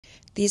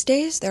These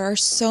days, there are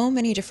so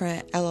many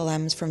different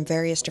LLMs from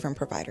various different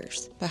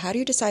providers, but how do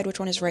you decide which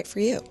one is right for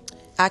you?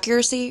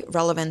 Accuracy,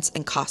 relevance,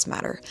 and cost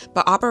matter,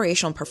 but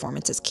operational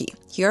performance is key.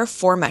 Here are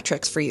 4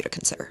 metrics for you to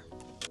consider.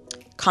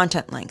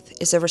 Content length.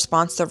 Is the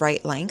response the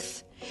right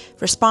length?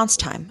 Response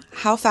time.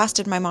 How fast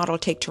did my model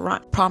take to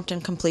run? Prompt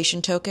and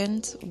completion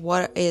tokens.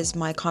 What is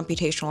my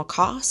computational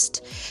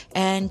cost?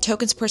 And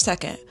tokens per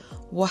second.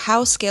 Well,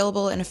 how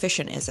scalable and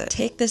efficient is it?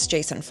 Take this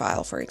JSON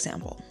file, for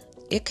example.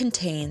 It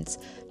contains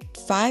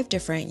 5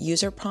 different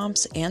user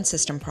prompts and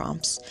system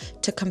prompts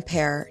to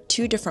compare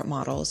 2 different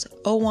models,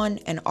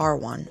 O1 and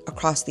R1,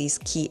 across these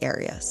key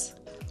areas.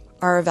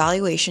 Our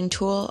evaluation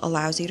tool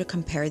allows you to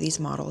compare these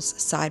models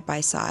side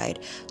by side,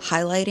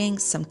 highlighting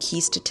some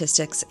key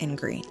statistics in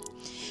green.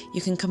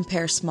 You can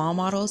compare small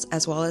models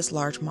as well as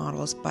large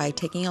models by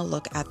taking a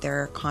look at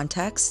their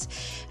context,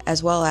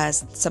 as well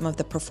as some of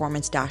the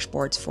performance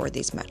dashboards for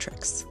these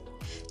metrics.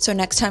 So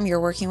next time you're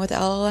working with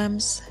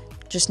LLMs,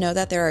 just know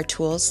that there are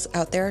tools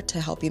out there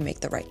to help you make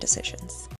the right decisions.